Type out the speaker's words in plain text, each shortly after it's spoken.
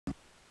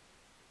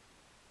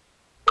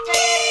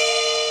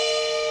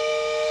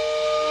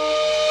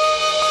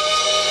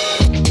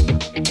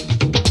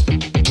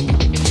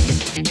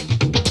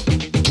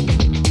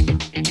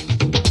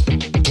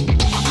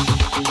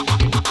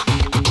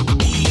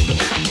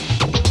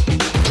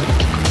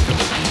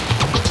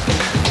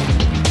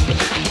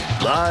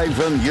Live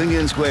from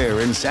Union Square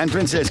in San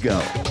Francisco,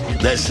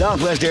 the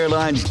Southwest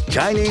Airlines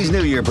Chinese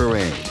New Year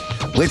Parade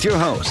with your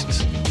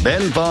hosts,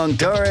 Ben Fong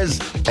Torres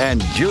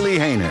and Julie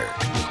Hayner.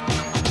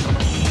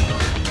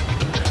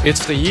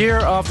 It's the year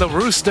of the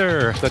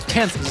rooster, the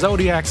 10th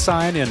zodiac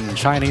sign in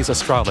Chinese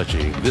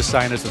astrology. This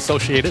sign is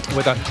associated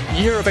with a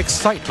year of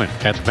excitement,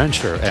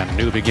 adventure, and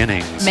new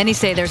beginnings. Many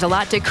say there's a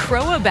lot to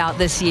crow about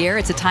this year.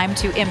 It's a time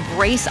to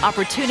embrace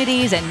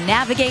opportunities and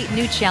navigate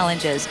new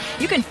challenges.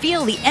 You can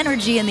feel the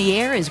energy in the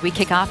air as we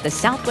kick off the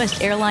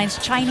Southwest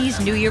Airlines Chinese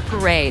New Year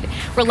Parade.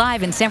 We're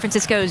live in San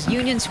Francisco's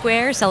Union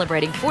Square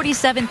celebrating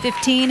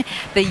 4715,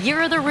 the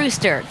year of the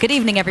rooster. Good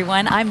evening,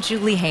 everyone. I'm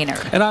Julie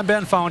Hayner. And I'm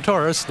Ben Fong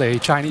Torres. The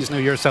Chinese New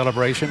Year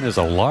celebration is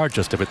the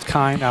largest of its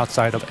kind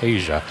outside of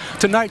Asia.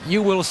 Tonight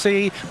you will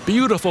see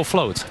beautiful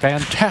floats,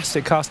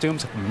 fantastic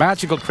costumes,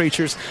 magical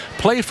creatures,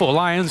 playful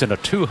lions, and a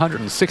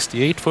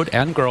 268-foot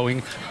and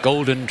growing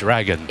golden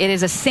dragon. It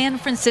is a San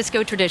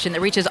Francisco tradition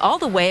that reaches all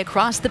the way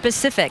across the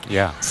Pacific.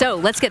 Yeah. So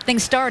let's get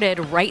things started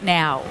right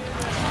now.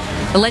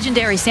 The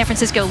legendary San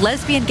Francisco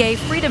Lesbian Gay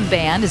Freedom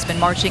Band has been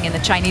marching in the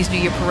Chinese New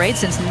Year Parade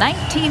since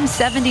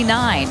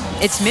 1979.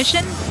 Its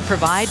mission?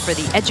 Provide for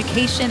the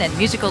education and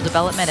musical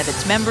development of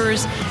its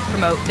members,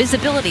 promote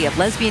visibility of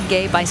lesbian,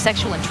 gay,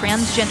 bisexual, and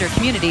transgender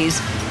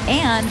communities,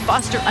 and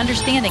foster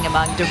understanding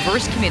among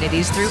diverse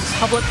communities through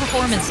public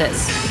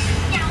performances.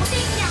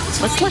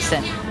 Let's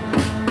listen.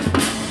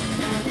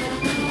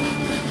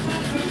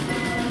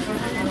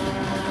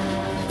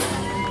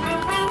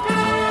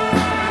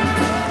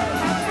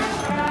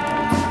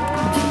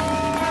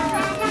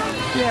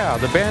 Yeah,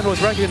 the band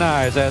was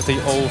recognized as the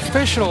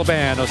official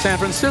band of San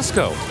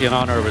Francisco in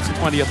honor of its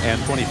 20th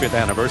and 25th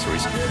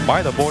anniversaries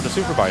by the Board of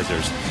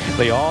Supervisors.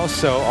 They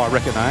also are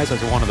recognized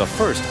as one of the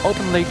first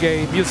openly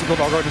gay musical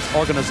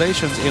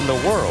organizations in the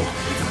world.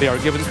 They are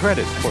given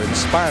credit for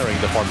inspiring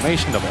the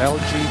formation of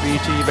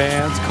LGBT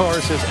bands,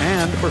 choruses,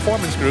 and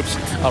performance groups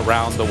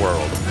around the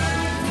world.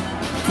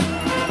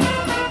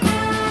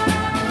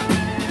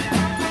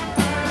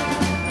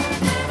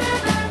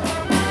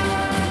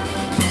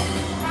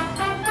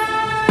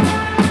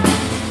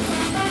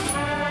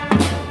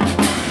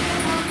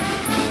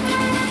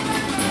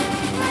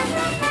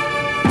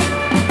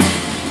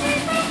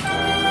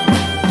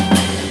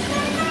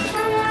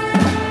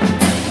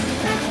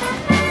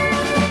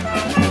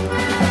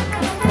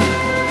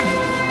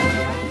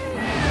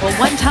 Well,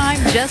 one time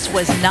just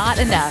was not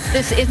enough.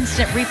 This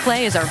instant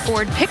replay is our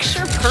Ford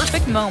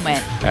picture-perfect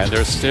moment. And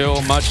there's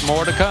still much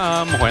more to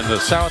come when the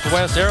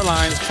Southwest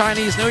Airlines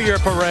Chinese New Year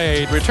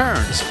Parade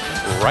returns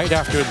right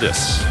after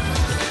this.